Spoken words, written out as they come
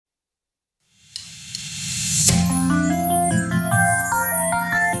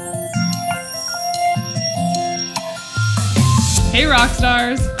Hey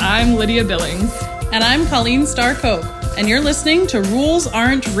Rockstars, I'm Lydia Billings. And I'm Colleen Starr-Koch, and you're listening to Rules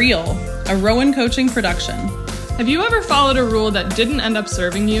Aren't Real, a Rowan Coaching production. Have you ever followed a rule that didn't end up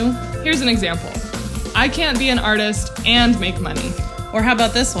serving you? Here's an example. I can't be an artist and make money. Or how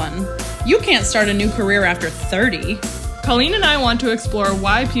about this one? You can't start a new career after 30. Colleen and I want to explore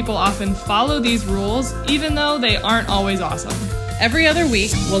why people often follow these rules even though they aren't always awesome. Every other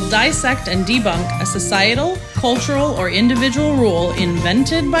week, we'll dissect and debunk a societal, cultural, or individual rule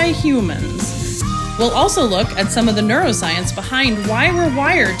invented by humans. We'll also look at some of the neuroscience behind why we're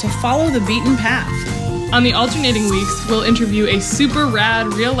wired to follow the beaten path. On the alternating weeks, we'll interview a super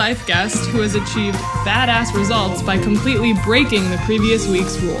rad real-life guest who has achieved badass results by completely breaking the previous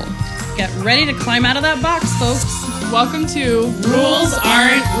week's rule. Get ready to climb out of that box, folks. Welcome to Rules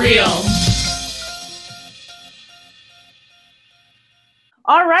Aren't Real.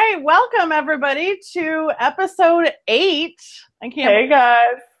 All right, welcome everybody to episode 8. Hey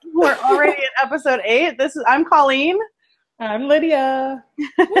guys, we're already at episode 8. I'm Colleen. I'm Lydia.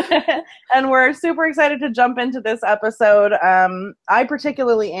 And we're super excited to jump into this episode. I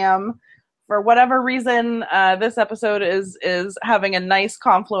particularly am. For whatever reason, this episode is having a nice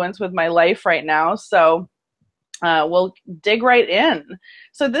confluence with my life right now. So we'll dig right in.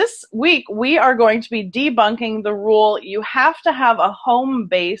 So this week, we are going to be debunking the rule, you have to have a home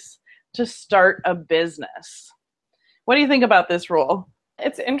base to start a business. What do you think about this rule?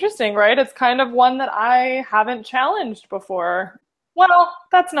 It's interesting, right? It's kind of one that I haven't challenged before. Well,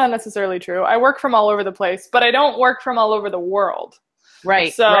 that's not necessarily true. I work from all over the place, but I don't work from all over the world.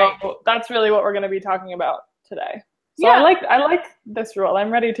 Right. So right. That's really what we're going to be talking about today. So yeah. I like this rule.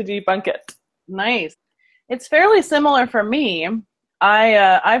 I'm ready to debunk it. Nice. It's fairly similar for me.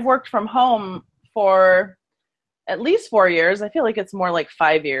 I've worked from home for at least 4 years. I feel like it's more like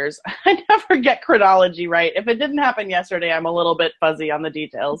 5 years. I never get chronology right. If it didn't happen yesterday, I'm a little bit fuzzy on the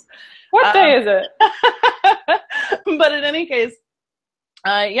details. What day is it? But in any case,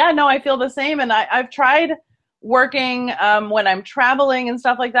 I feel the same. And I've tried working when I'm traveling and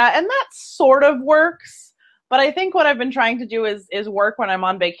stuff like that. And that sort of works. But I think what I've been trying to do is work when I'm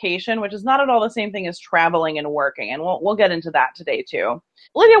on vacation, which is not at all the same thing as traveling and working. And we'll get into that today too.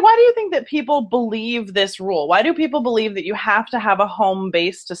 Lydia, why do you think that people believe this rule? Why do people believe that you have to have a home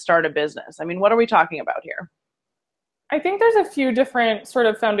base to start a business? I mean, what are we talking about here? I think there's a few different sort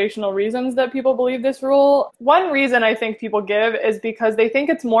of foundational reasons that people believe this rule. One reason I think people give is because they think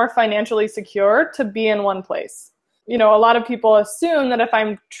it's more financially secure to be in one place. You know, a lot of people assume that if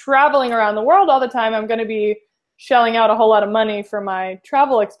I'm traveling around the world all the time, I'm going to be shelling out a whole lot of money for my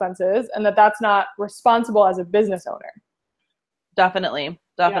travel expenses, and that's not responsible as a business owner. Definitely.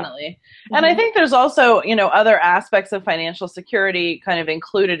 Yeah. And I think there's also, other aspects of financial security kind of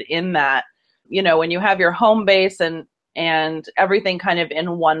included in that. When you have your home base and everything kind of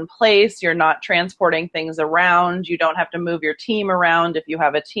in one place, you're not transporting things around. You don't have to move your team around if you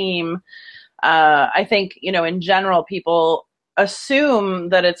have a team. I think, in general, people assume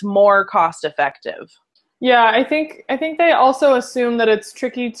that it's more cost effective. Yeah, I think they also assume that it's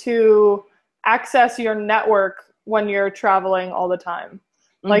tricky to access your network when you're traveling all the time.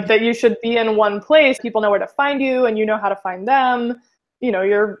 Mm-hmm. Like that you should be in one place, people know where to find you and you know how to find them,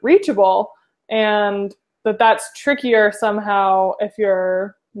 you're reachable, and that's trickier somehow if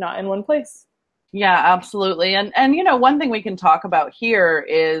you're not in one place. Yeah, absolutely. And one thing we can talk about here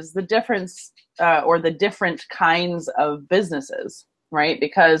is the difference or the different kinds of businesses, right?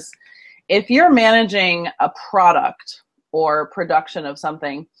 Because if you're managing a product or production of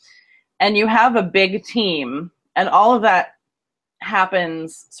something and you have a big team and all of that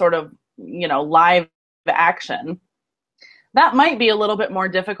happens sort of, live action, that might be a little bit more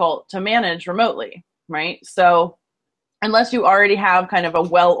difficult to manage remotely, right? So unless you already have kind of a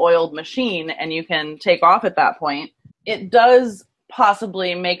well-oiled machine and you can take off at that point, it does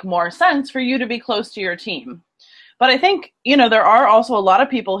possibly make more sense for you to be close to your team. But I think, there are also a lot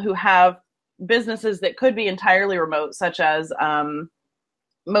of people who have businesses that could be entirely remote, such as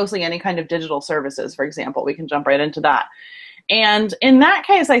mostly any kind of digital services, for example. We can jump right into that. And in that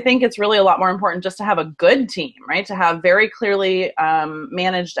case, I think it's really a lot more important just to have a good team, right? To have very clearly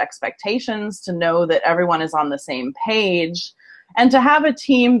managed expectations, to know that everyone is on the same page, and to have a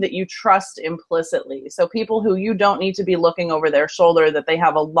team that you trust implicitly. So people who you don't need to be looking over their shoulder, that they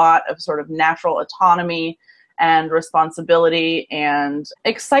have a lot of sort of natural autonomy and responsibility and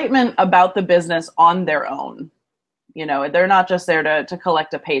excitement about the business on their own. They're not just there to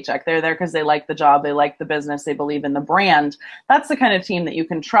collect a paycheck. They're there because they like the job, they like the business, they believe in the brand. That's the kind of team that you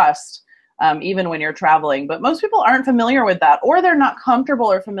can trust even when you're traveling. But most people aren't familiar with that, or they're not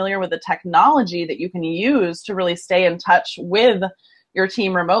comfortable or familiar with the technology that you can use to really stay in touch with your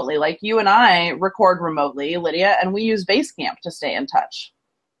team remotely. Like you and I record remotely, Lydia, and we use Basecamp to stay in touch.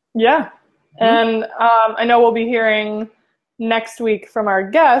 Yeah. And I know we'll be hearing next week from our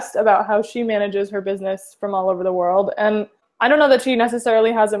guest about how she manages her business from all over the world. And I don't know that she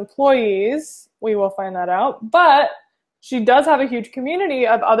necessarily has employees. We will find that out. But she does have a huge community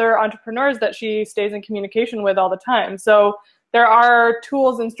of other entrepreneurs that she stays in communication with all the time. So there are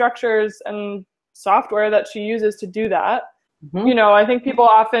tools and structures and software that she uses to do that. Mm-hmm. You know, I think people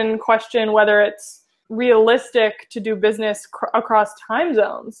often question whether it's realistic to do business across time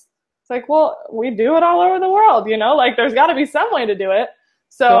zones. It's like, well, we do it all over the world, you know, like there's got to be some way to do it.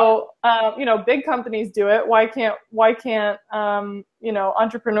 So, you know, big companies do it. Why can't, you know,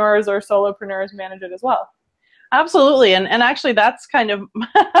 entrepreneurs or solopreneurs manage it as well? Absolutely. And actually, that's kind of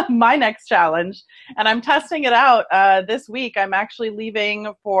my next challenge. And I'm testing it out this week. I'm actually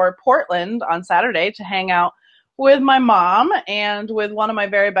leaving for Portland on Saturday to hang out with my mom and with one of my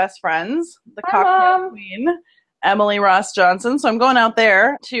very best friends, the cocktail queen, Emily Ross Johnson. So I'm going out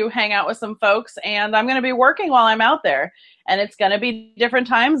there to hang out with some folks, and I'm going to be working while I'm out there. And it's going to be different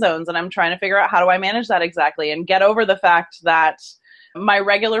time zones. And I'm trying to figure out how do I manage that exactly and get over the fact that my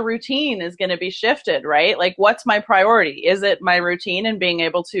regular routine is going to be shifted, right? Like, what's my priority? Is it my routine and being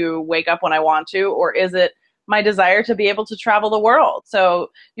able to wake up when I want to, or is it my desire to be able to travel the world? So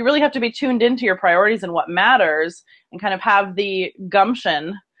you really have to be tuned into your priorities and what matters, and kind of have the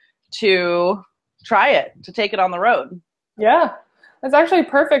gumption to try it, to take it on the road. Yeah, that's actually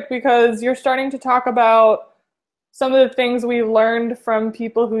perfect, because you're starting to talk about some of the things we learned from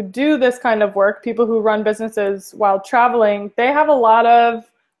people who do this kind of work, people who run businesses while traveling. They have a lot of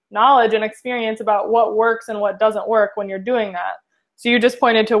knowledge and experience about what works and what doesn't work when you're doing that. So you just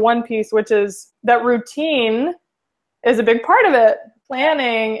pointed to one piece, which is that routine is a big part of it.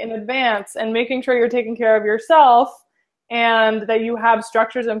 Planning in advance and making sure you're taking care of yourself and that you have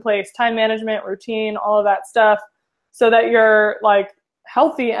structures in place, time management, routine, all of that stuff, so that you're like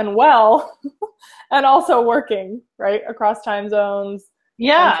healthy and well and also working, right, across time zones,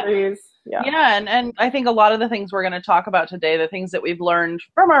 countries. Yeah, and I think a lot of the things we're going to talk about today, the things that we've learned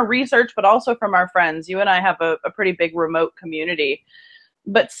from our research, but also from our friends. You and I have a pretty big remote community.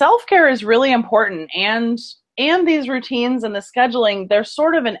 But self-care is really important, and these routines and the scheduling, they're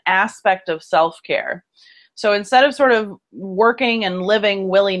sort of an aspect of self-care. So instead of sort of working and living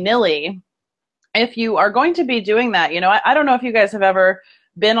willy-nilly, if you are going to be doing that, you know, I don't know if you guys have ever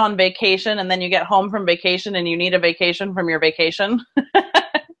been on vacation and then you get home from vacation and you need a vacation from your vacation.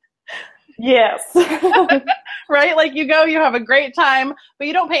 Yes. Right? Like you go, you have a great time, but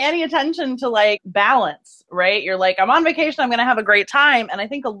you don't pay any attention to like balance, right? You're like, I'm on vacation, I'm going to have a great time. And I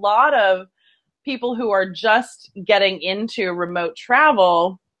think a lot of people who are just getting into remote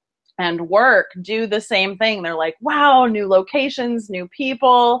travel and work do the same thing. They're like, wow, new locations, new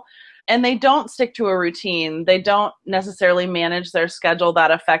people. And they don't stick to a routine. They don't necessarily manage their schedule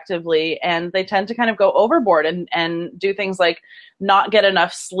that effectively. And they tend to kind of go overboard and do things like not get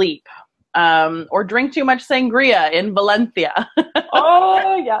enough sleep or drink too much sangria in Valencia.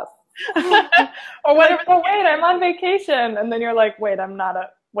 Oh, yes. Or whatever. Like, oh, wait, I'm on vacation. And then you're like, wait, am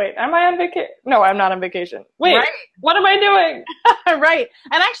I on vacation? No, I'm not on vacation. Wait, right. What am I doing? Right.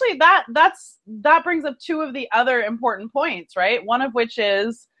 And actually that brings up two of the other important points, right? One of which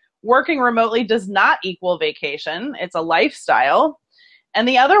is working remotely does not equal vacation. It's a lifestyle. And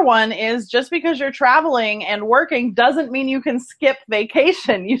the other one is just because you're traveling and working doesn't mean you can skip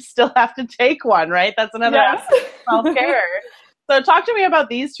vacation. You still have to take one, right? That's another aspect of self-care. So talk to me about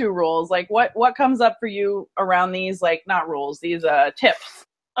these two rules. Like what comes up for you around these, like not rules, these tips?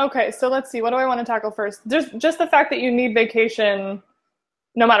 Okay, so let's see. What do I want to tackle first? Just the fact that you need vacation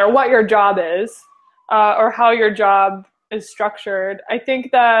no matter what your job is or how your job is structured. I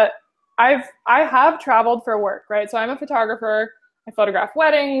think that I have traveled for work, right? So I'm a photographer. I photograph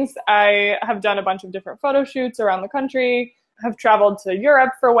weddings. I have done a bunch of different photo shoots around the country. Have traveled to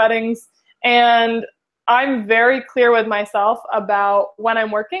Europe for weddings. And I'm very clear with myself about when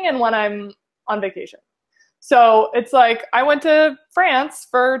I'm working and when I'm on vacation. So it's like I went to France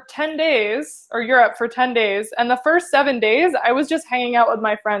for 10 days or Europe for 10 days. And the first 7 days, I was just hanging out with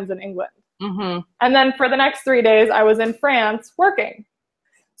my friends in England. Mm-hmm. And then for the next 3 days, I was in France working.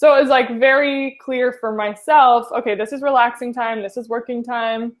 So it was like very clear for myself, okay, this is relaxing time, this is working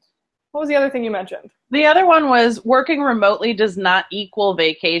time. What was the other thing you mentioned? The other one was working remotely does not equal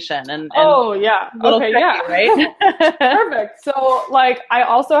vacation. And oh, yeah. Okay, tricky, yeah. Right? Perfect. So like I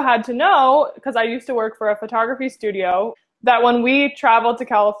also had to know, because I used to work for a photography studio, that when we travel to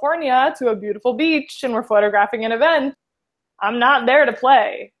California to a beautiful beach and we're photographing an event, I'm not there to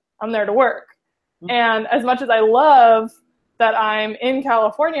play. I'm there to work. And as much as I love that I'm in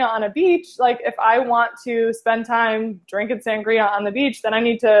California on a beach, like if I want to spend time drinking sangria on the beach, then I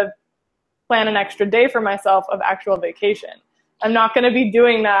need to plan an extra day for myself of actual vacation. I'm not going to be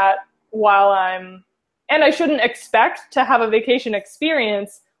doing that and I shouldn't expect to have a vacation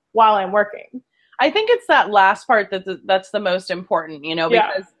experience while I'm working. I think it's that last part that's the most important,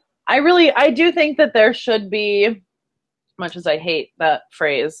 because I do think that there should be, much as I hate that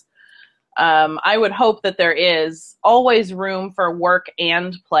phrase, I would hope that there is always room for work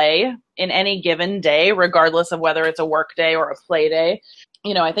and play in any given day, regardless of whether it's a work day or a play day.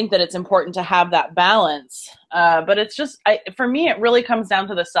 I think that it's important to have that balance. But it's just, for me, it really comes down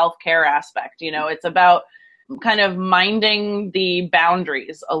to the self-care aspect. It's about kind of minding the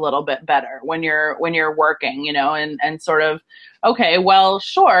boundaries a little bit better when you're working, and sort of, okay, well,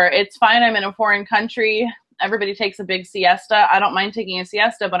 sure, it's fine. I'm in a foreign country. Everybody takes a big siesta. I don't mind taking a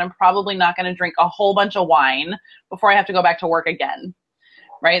siesta, but I'm probably not going to drink a whole bunch of wine before I have to go back to work again.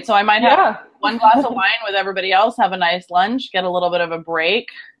 Right. So I might have one glass of wine with everybody else, have a nice lunch, get a little bit of a break,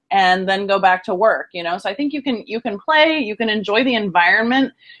 and then go back to work, So I think you can play, you can enjoy the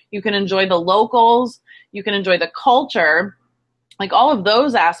environment, you can enjoy the locals, you can enjoy the culture. Like all of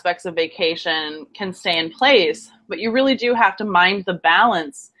those aspects of vacation can stay in place, but you really do have to mind the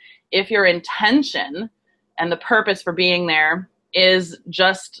balance if your intention and the purpose for being there is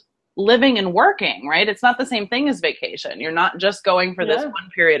just living and working, right? It's not the same thing as vacation. You're not just going for this one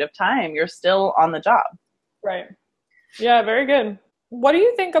period of time. You're still on the job. Right. Yeah, very good. What do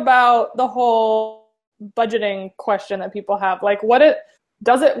you think about the whole budgeting question that people have? Like what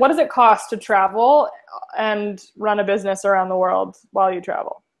does it cost to travel and run a business around the world while you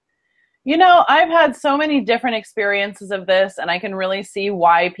travel? I've had so many different experiences of this, and I can really see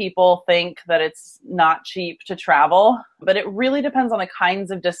why people think that it's not cheap to travel, but it really depends on the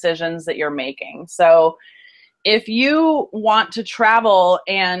kinds of decisions that you're making. So if you want to travel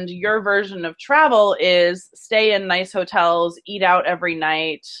and your version of travel is stay in nice hotels, eat out every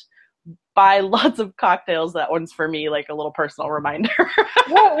night, buy lots of cocktails, that one's for me, like a little personal reminder.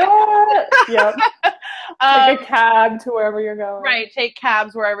 What? Yep. Take a cab to wherever you're going. Right. Take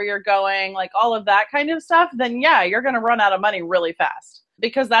cabs wherever you're going, like all of that kind of stuff. Then yeah, you're going to run out of money really fast,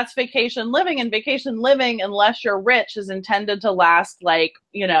 because that's vacation living, and vacation living, unless you're rich, is intended to last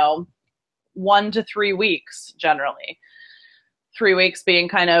 1 to 3 weeks, generally. 3 weeks being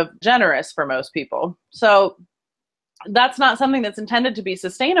kind of generous for most people. So that's not something that's intended to be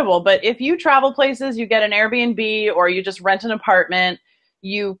sustainable. But if you travel places, you get an Airbnb or you just rent an apartment,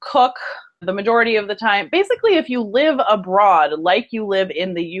 you cook the majority of the time. Basically, if you live abroad like you live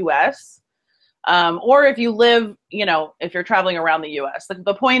in the US, or if you live, if you're traveling around the US,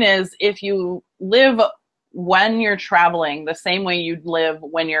 the point is, if you live when you're traveling the same way you'd live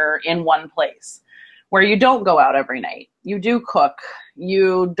when you're in one place, where you don't go out every night, you do cook,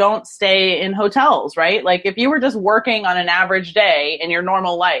 you don't stay in hotels, right? Like if you were just working on an average day in your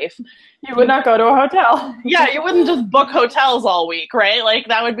normal life, you would not go to a hotel. Yeah, you wouldn't just book hotels all week, right? Like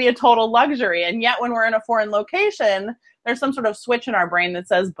that would be a total luxury. And yet when we're in a foreign location, there's some sort of switch in our brain that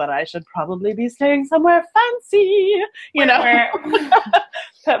says, but I should probably be staying somewhere fancy,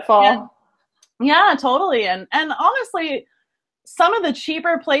 Pitfall. Yeah, totally. And honestly, some of the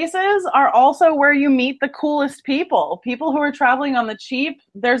cheaper places are also where you meet the coolest people who are traveling on the cheap.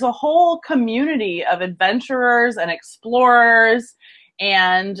 There's a whole community of adventurers and explorers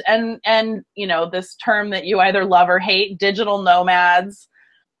and this term that you either love or hate, digital nomads,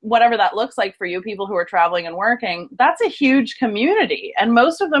 whatever that looks like for you, people who are traveling and working. That's a huge community. And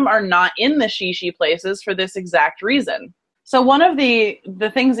most of them are not in the shishi places for this exact reason. So one of the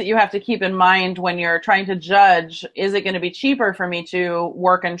things that you have to keep in mind when you're trying to judge, is it going to be cheaper for me to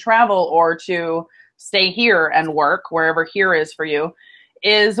work and travel or to stay here and work, wherever here is for you,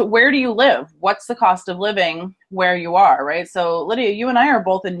 is where do you live? What's the cost of living where you are, right? So Lydia, you and I are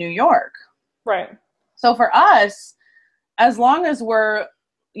both in New York. Right. So for us, as long as we're,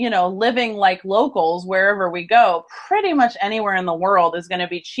 living like locals wherever we go, pretty much anywhere in the world is going to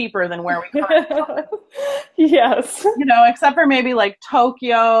be cheaper than where we currently Yes. Except for maybe like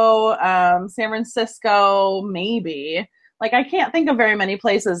Tokyo, San Francisco, maybe. Like I can't think of very many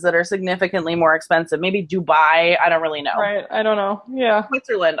places that are significantly more expensive. Maybe Dubai, I don't really know. Right, I don't know. Yeah.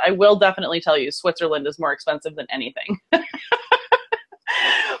 Switzerland, I will definitely tell you, Switzerland is more expensive than anything. There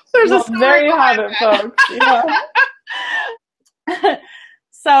you have it, folks. Yeah.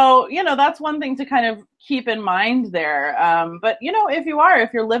 So, that's one thing to kind of keep in mind there. But,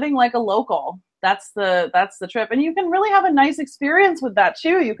 if you're living like a local, That's the trip. And you can really have a nice experience with that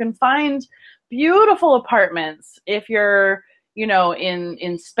too. You can find beautiful apartments if you're,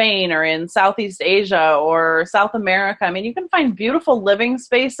 in Spain or in Southeast Asia or South America. I mean, you can find beautiful living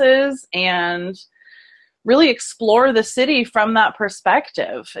spaces and really explore the city from that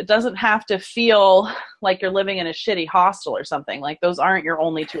perspective. It doesn't have to feel like you're living in a shitty hostel or something. Like, those aren't your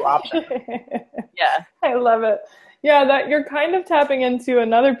only two options. Yeah. I love it. Yeah, that you're kind of tapping into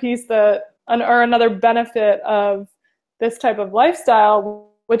another piece or another benefit of this type of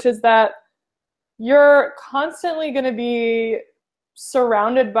lifestyle, which is that you're constantly going to be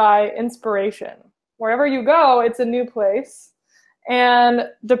surrounded by inspiration. Wherever you go, it's a new place. And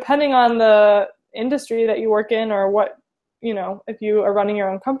depending on the industry that you work in, or what, if you are running your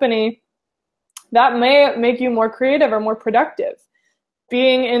own company, that may make you more creative or more productive.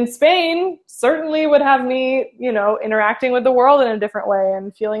 Being in Spain certainly would have me, interacting with the world in a different way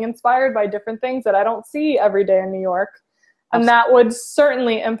and feeling inspired by different things that I don't see every day in New York. And that would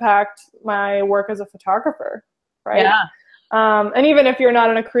certainly impact my work as a photographer, right? Yeah. And even if you're not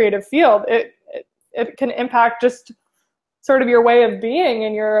in a creative field, it can impact just sort of your way of being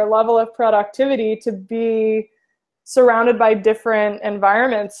and your level of productivity to be surrounded by different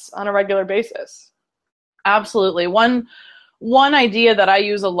environments on a regular basis. Absolutely. One idea that I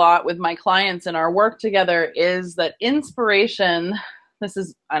use a lot with my clients in our work together is that inspiration, this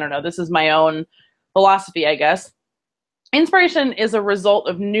is my own philosophy, I guess. Inspiration is a result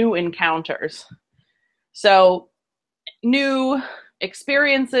of new encounters. So new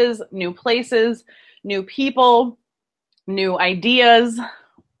experiences, new places, new people, new ideas,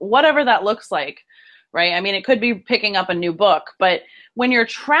 whatever that looks like, right? I mean, it could be picking up a new book, but when you're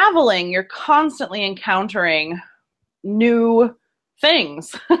traveling, you're constantly encountering new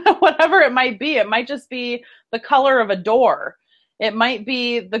things, whatever it might be. It might just be the color of a door. It might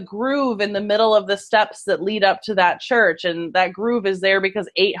be the groove in the middle of the steps that lead up to that church. And that groove is there because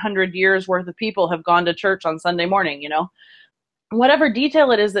 800 years worth of people have gone to church on Sunday morning, Whatever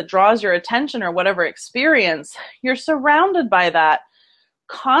detail it is that draws your attention or whatever experience, you're surrounded by that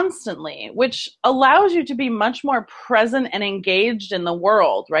constantly, which allows you to be much more present and engaged in the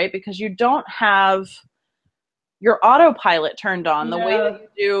world, right? Because you don't have your autopilot turned on the way that you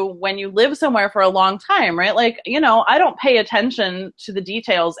do when you live somewhere for a long time, right? Like, I don't pay attention to the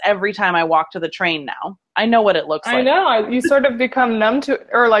details every time I walk to the train now. I know what it looks like. I know. You sort of become numb to,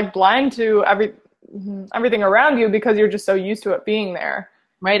 or like blind to everything around you because you're just so used to it being there.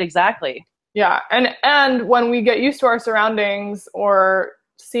 Right, exactly. Yeah. And when we get used to our surroundings or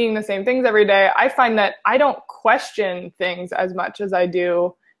seeing the same things every day, I find that I don't question things as much as I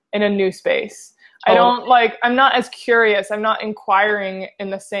do in a new space. I'm not as curious. I'm not inquiring in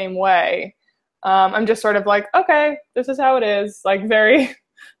the same way. I'm just sort of like, okay, this is how it is. Like, very,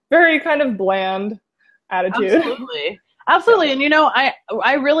 very kind of bland attitude. Absolutely. And,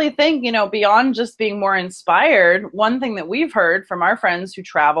 I really think, beyond just being more inspired, one thing that we've heard from our friends who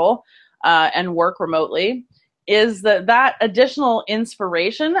travel and work remotely is that additional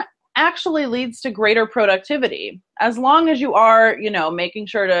inspiration actually leads to greater productivity. As long as you are, making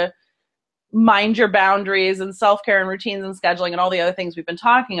sure to mind your boundaries and self-care and routines and scheduling and all the other things we've been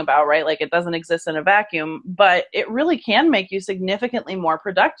talking about, right? Like, it doesn't exist in a vacuum, but it really can make you significantly more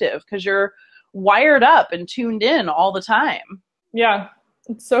productive because you're wired up and tuned in all the time. Yeah,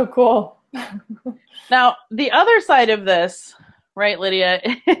 it's so cool. Now, the other side of this, right, Lydia,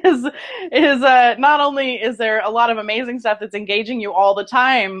 is not only is there a lot of amazing stuff that's engaging you all the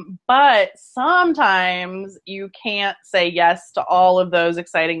time, but sometimes you can't say yes to all of those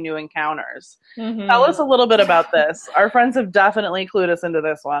exciting new encounters. Mm-hmm. Tell us a little bit about this. Our friends have definitely clued us into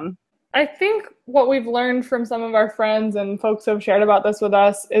this one. I think what we've learned from some of our friends and folks who have shared about this with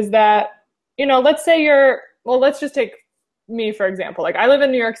us is that, let's say let's just take me, for example. Like, I live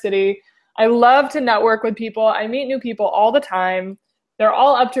in New York City. I love to network with people. I meet new people all the time. They're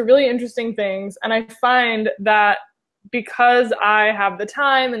all up to really interesting things. And I find that because I have the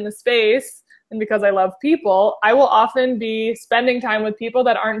time and the space, and because I love people, I will often be spending time with people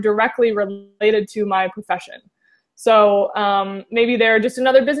that aren't directly related to my profession. So maybe they're just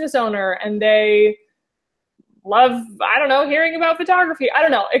another business owner and they love, hearing about photography. I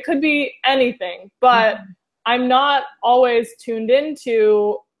don't know. It could be anything, but I'm not always tuned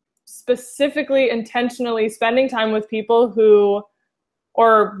into specifically intentionally spending time with people who,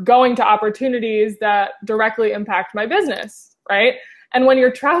 or going to opportunities that directly impact my business, right? And when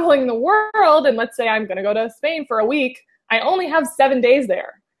you're traveling the world, and let's say I'm going to go to Spain for a week, I only have 7 days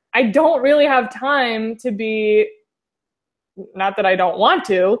there. I don't really have time to be, not that I don't want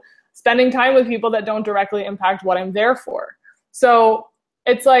to, spending time with people that don't directly impact what I'm there for. So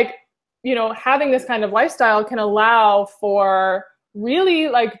it's like, having this kind of lifestyle can allow for really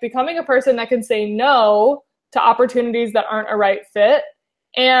like becoming a person that can say no to opportunities that aren't a right fit,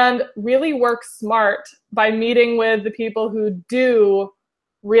 and really work smart by meeting with the people who do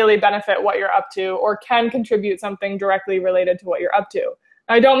really benefit what you're up to or can contribute something directly related to what you're up to.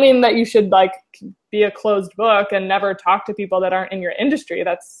 I don't mean that you should like be a closed book and never talk to people that aren't in your industry.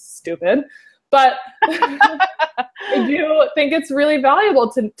 That's stupid. But I do think it's really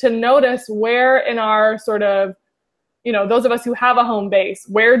valuable to notice where in our sort of, those of us who have a home base,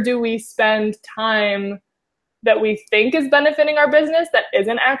 where do we spend time that we think is benefiting our business that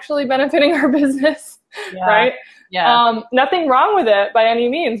isn't actually benefiting our business, right? Yeah. Nothing wrong with it by any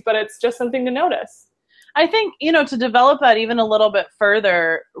means, but it's just something to notice. I think, to develop that even a little bit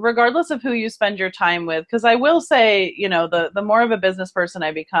further, regardless of who you spend your time with, because I will say, the more of a business person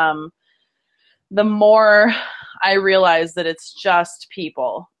I become, the more I realize that it's just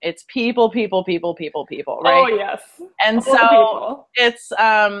people. It's people, right? Oh, yes. And so it's,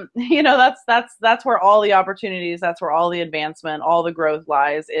 that's where all the opportunities, that's where all the advancement, all the growth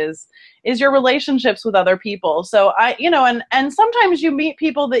lies is your relationships with other people. So and sometimes you meet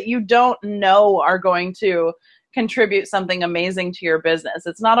people that you don't know are going to contribute something amazing to your business.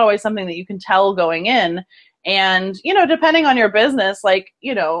 It's not always something that you can tell going in. And, depending on your business, like,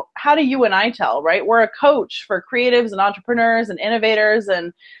 how do you and I tell, right? We're a coach for creatives and entrepreneurs and innovators.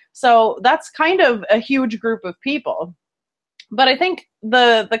 And so that's kind of a huge group of people. But I think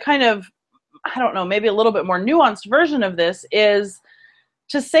the kind of, I don't know, maybe a little bit more nuanced version of this is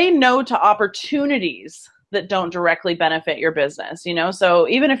to say no to opportunities that don't directly benefit your business, So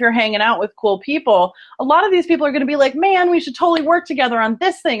even if you're hanging out with cool people, a lot of these people are going to be like, man, we should totally work together on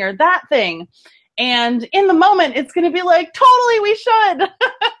this thing or that thing. And in the moment, it's going to be like, totally, we should.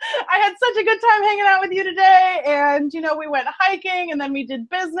 I had such a good time hanging out with you today. And, we went hiking and then we did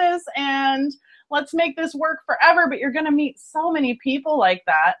business and let's make this work forever. But you're going to meet so many people like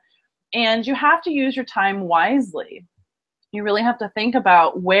that. And you have to use your time wisely. You really have to think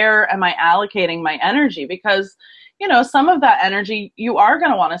about, where am I allocating my energy? Because, some of that energy you are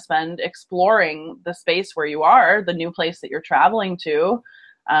going to want to spend exploring the space where you are, the new place that you're traveling to.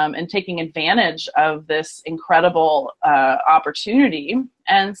 And taking advantage of this incredible opportunity.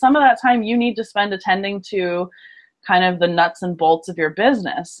 And some of that time you need to spend attending to kind of the nuts and bolts of your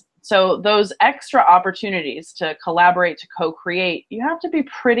business. So those extra opportunities to collaborate, to co-create, you have to be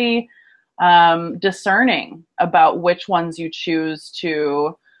pretty discerning about which ones you choose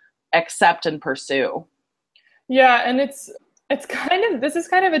to accept and pursue. Yeah, and this is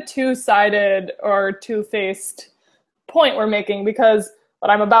kind of a two-sided or two-faced point we're making, because what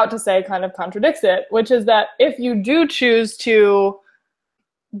I'm about to say kind of contradicts it, which is that if you do choose to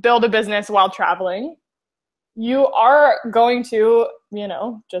build a business while traveling, you are going to,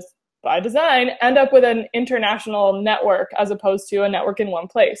 just by design, end up with an international network as opposed to a network in one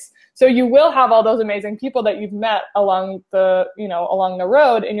place. So you will have all those amazing people that you've met along the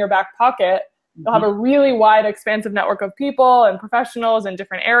road in your back pocket. You'll have a really wide, expansive network of people and professionals in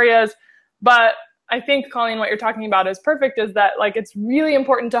different areas. But I think, Colleen, what you're talking about is perfect, is that like it's really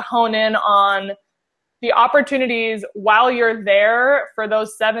important to hone in on the opportunities while you're there for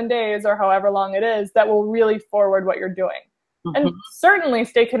those 7 days or however long it is that will really forward what you're doing. And certainly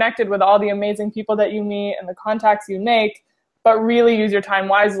stay connected with all the amazing people that you meet and the contacts you make, but really use your time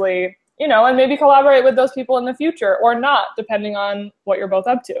wisely, and maybe collaborate with those people in the future or not, depending on what you're both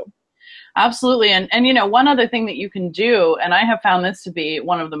up to. Absolutely. And one other thing that you can do, and I have found this to be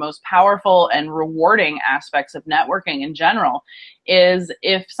one of the most powerful and rewarding aspects of networking in general, is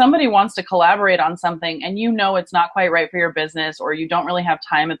if somebody wants to collaborate on something and it's not quite right for your business, or you don't really have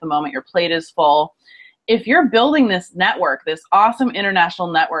time at the moment, your plate is full. If you're building this network, this awesome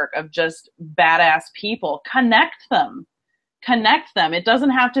international network of just badass people, connect them. It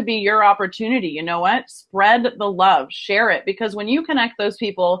doesn't have to be your opportunity. You know what? Spread the love, share it, because when you connect those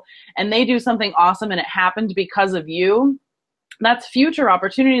people and they do something awesome and it happened because of you, that's future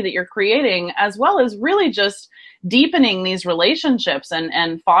opportunity that you're creating, as well as really just deepening these relationships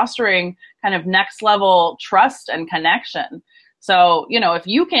and fostering kind of next level trust and connection. So, if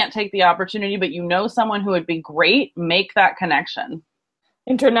you can't take the opportunity, but someone who would be great, make that connection.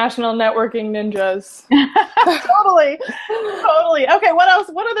 International networking ninjas. Totally. Okay, what else?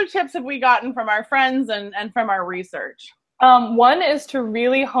 What other tips have we gotten from our friends and from our research? One is to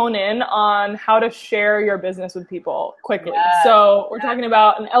really hone in on how to share your business with people quickly. Yes. So we're talking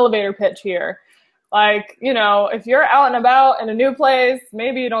about an elevator pitch here. Like, if you're out and about in a new place,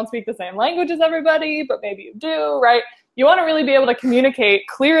 maybe you don't speak the same language as everybody, but maybe you do, right? You want to really be able to communicate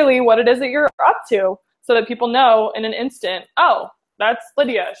clearly what it is that you're up to so that people know in an instant, oh, that's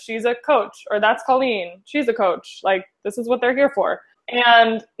Lydia, she's a coach, or that's Colleen, she's a coach. Like, this is what they're here for.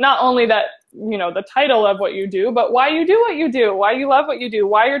 And not only that, you know, the title of what you do, but why you do what you do, why you love what you do,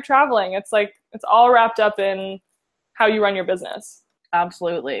 why you're traveling. It's like, it's all wrapped up in how you run your business.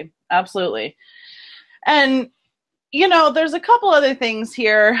 Absolutely. Absolutely. And, you know, there's a couple other things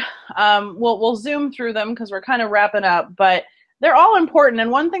here. We'll zoom through them because we're kind of wrapping up, but they're all important.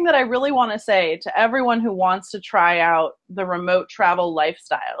 And one thing that I really want to say to everyone who wants to try out the remote travel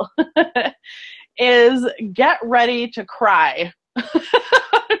lifestyle is get ready to cry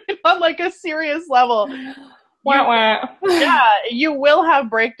on like a serious level. Yeah, you will have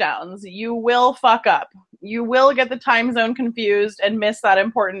breakdowns. You will fuck up. You will get the time zone confused and miss that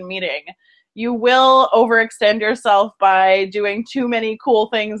important meeting. You will overextend yourself by doing too many cool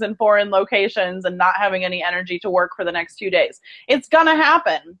things in foreign locations and not having any energy to work for the next few days. It's gonna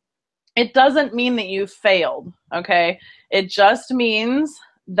happen. It doesn't mean that you failed, okay? It just means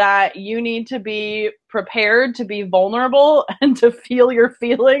that you need to be prepared to be vulnerable and to feel your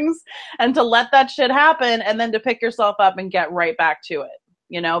feelings and to let that shit happen and then to pick yourself up and get right back to it,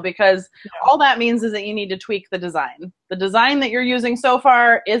 you know, because all that means is that you need to tweak the design. The design that you're using so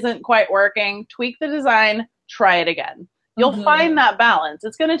far isn't quite working. Tweak the design, try it again. You'll find that balance.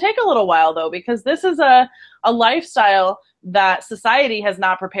 It's going to take a little while though, because this is a lifestyle that society has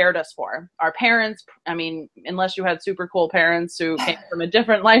not prepared us for. Our parents, I mean, unless you had super cool parents who came from a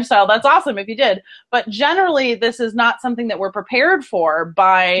different lifestyle, that's awesome if you did. But generally, this is not something that we're prepared for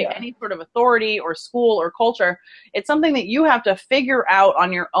by any sort of authority or school or culture. It's something that you have to figure out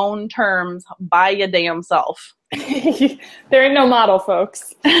on your own terms by your damn self. There ain't no model,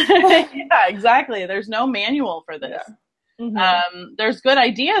 folks. Yeah, exactly. There's no manual for this. Yeah. There's good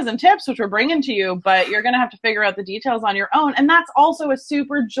ideas and tips which we're bringing to you, but you're going to have to figure out the details on your own. And that's also a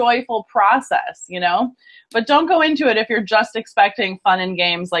super joyful process, you know, but don't go into it if you're just expecting fun and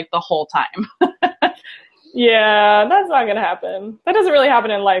games like the whole time. Yeah, that's not going to happen. That doesn't really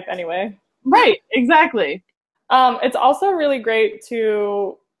happen in life anyway. Right. Exactly. It's also really great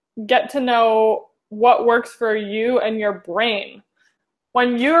to get to know what works for you and your brain.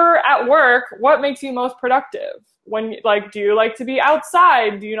 When you're at work, what makes you most productive? When, like, do you like to be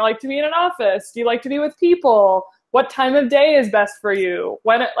outside? Do you like to be in an office? Do you like to be with people? What time of day is best for you?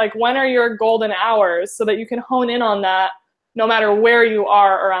 When are your golden hours so that you can hone in on that no matter where you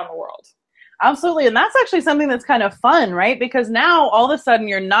are around the world? Absolutely. And that's actually something that's kind of fun, right? Because now all of a sudden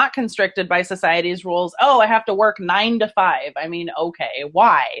you're not constricted by society's rules. Oh, I have to work 9 to 5. I mean, okay,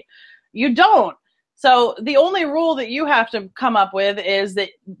 why? You don't. So the only rule that you have to come up with is that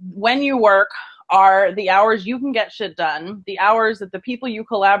when you work are the hours you can get shit done, the hours that the people you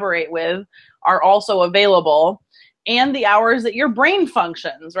collaborate with are also available, and the hours that your brain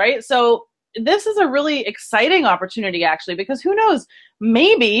functions, right? So this is a really exciting opportunity, actually, because who knows,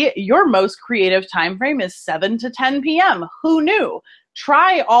 maybe your most creative time frame is 7 to 10 p.m. Who knew?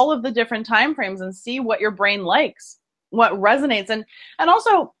 Try all of the different time frames and see what your brain likes, what resonates. And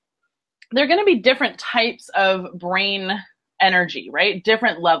also, there are going to be different types of brain energy, right?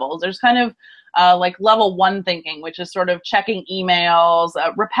 Different levels. There's kind of like level 1 thinking, which is sort of checking emails,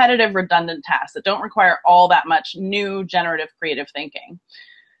 repetitive, redundant tasks that don't require all that much new generative creative thinking.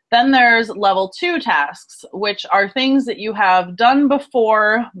 Then there's level 2 tasks, which are things that you have done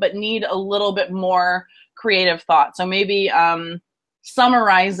before but need a little bit more creative thought. So maybe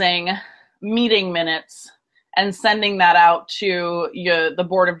summarizing meeting minutes and sending that out to the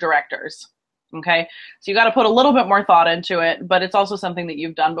board of directors. Okay, so you got to put a little bit more thought into it, but it's also something that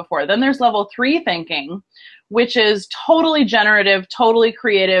you've done before. Then there's level 3 thinking, which is totally generative, totally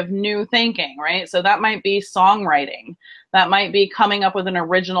creative, new thinking, right? So that might be songwriting. That might be coming up with an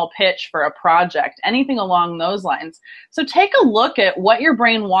original pitch for a project, anything along those lines. So take a look at what your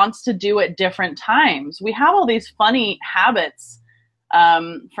brain wants to do at different times. We have all these funny habits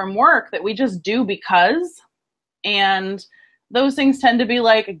from work that we just do because, and those things tend to be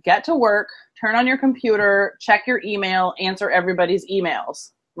like, get to work, turn on your computer, check your email, answer everybody's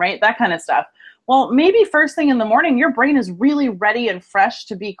emails, right? That kind of stuff. Well, maybe first thing in the morning, your brain is really ready and fresh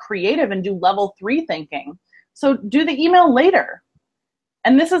to be creative and do level 3 thinking. So do the email later.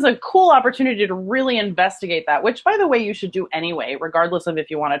 And this is a cool opportunity to really investigate that, which, by the way, you should do anyway, regardless of if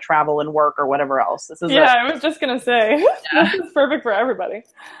you want to travel and work or whatever else. This is I was just going to say, This is perfect for everybody.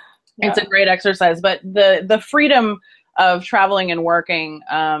 Yeah. It's a great exercise. But the freedom of traveling and working,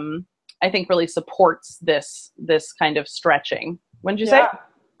 I think, really supports this kind of stretching. Wouldn't you say?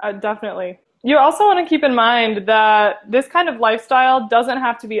 Definitely. You also want to keep in mind that this kind of lifestyle doesn't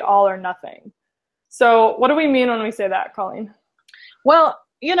have to be all or nothing. So what do we mean when we say that, Colleen? Well,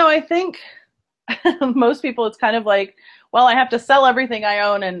 I think most people, it's kind of like, well, I have to sell everything I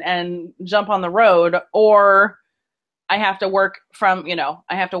own and jump on the road, or I have to work I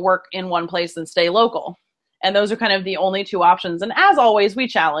have to work in one place and stay local. And those are kind of the only two options. And as always, we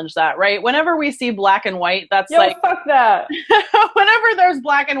challenge that, right? Whenever we see black and white, that's fuck that. Whenever there's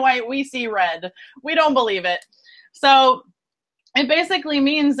black and white, we see red. We don't believe it. So it basically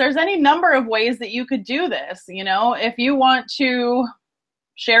means there's any number of ways that you could do this. If you want to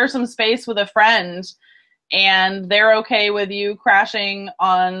share some space with a friend and they're okay with you crashing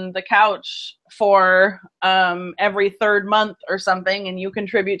on the couch for every third month or something, and you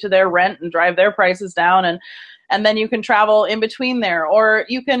contribute to their rent and drive their prices down, and then you can travel in between there, or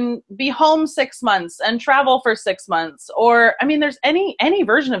you can be home 6 months and travel for 6 months, or there's any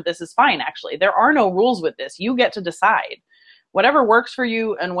version of this is fine. Actually, there are no rules with this. You get to decide whatever works for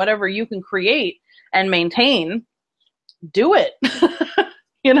you, and whatever you can create and maintain, do it.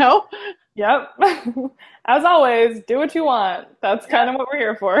 Yep. As always, do what you want. That's kind of what we're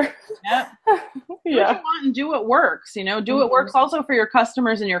here for. Yep. Do what you want and do what works. Do what works also for your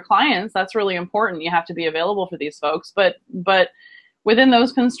customers and your clients. That's really important. You have to be available for these folks. But within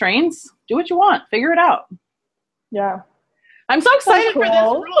those constraints, do what you want. Figure it out. Yeah. I'm so excited for this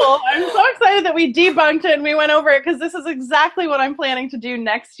rule. I'm so excited that we debunked it and we went over it, because this is exactly what I'm planning to do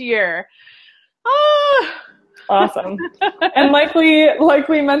next year. Awesome. And like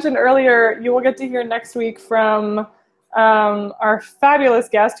we mentioned earlier, you will get to hear next week from our fabulous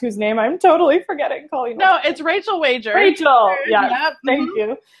guest, whose name I'm totally forgetting. Colleen. No, it's Rachel Wager. Rachel. Yeah. Yep. Thank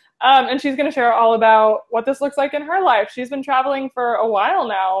you. And she's going to share all about what this looks like in her life. She's been traveling for a while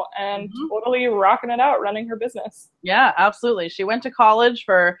now and totally rocking it out, running her business. Yeah, absolutely. She went to college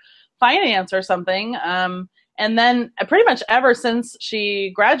for finance or something. And then pretty much ever since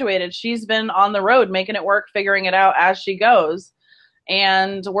she graduated, she's been on the road, making it work, figuring it out as she goes.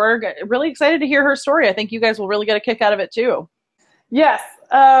 And we're really excited to hear her story. I think you guys will really get a kick out of it too. Yes.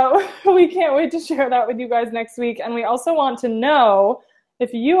 We can't wait to share that with you guys next week. And we also want to know,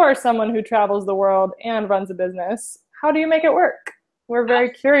 if you are someone who travels the world and runs a business, how do you make it work? We're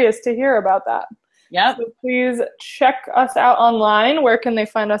very curious to hear about that. Yep. So please check us out online. Where can they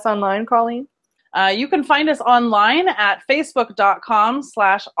find us online, Colleen? You can find us online at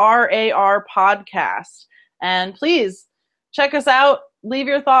facebook.com/RAR podcast. And please check us out, leave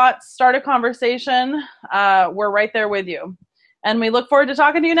your thoughts, start a conversation. We're right there with you. And we look forward to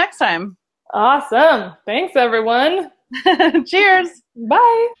talking to you next time. Awesome. Thanks, everyone. Cheers.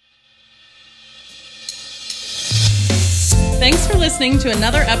 Bye. Thanks for listening to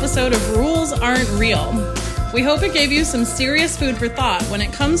another episode of Rules Aren't Real. We hope it gave you some serious food for thought when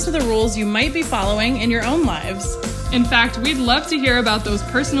it comes to the rules you might be following in your own lives. In fact, we'd love to hear about those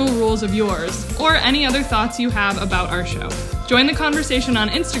personal rules of yours, or any other thoughts you have about our show. Join the conversation on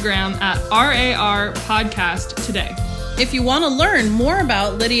Instagram at RAR Podcast today. If you want to learn more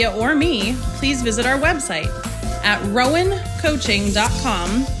about Lydia or me, please visit our website at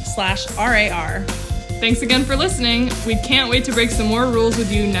rowancoaching.com/RAR. Thanks again for listening. We can't wait to break some more rules with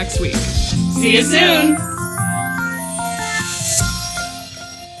you next week. See you soon!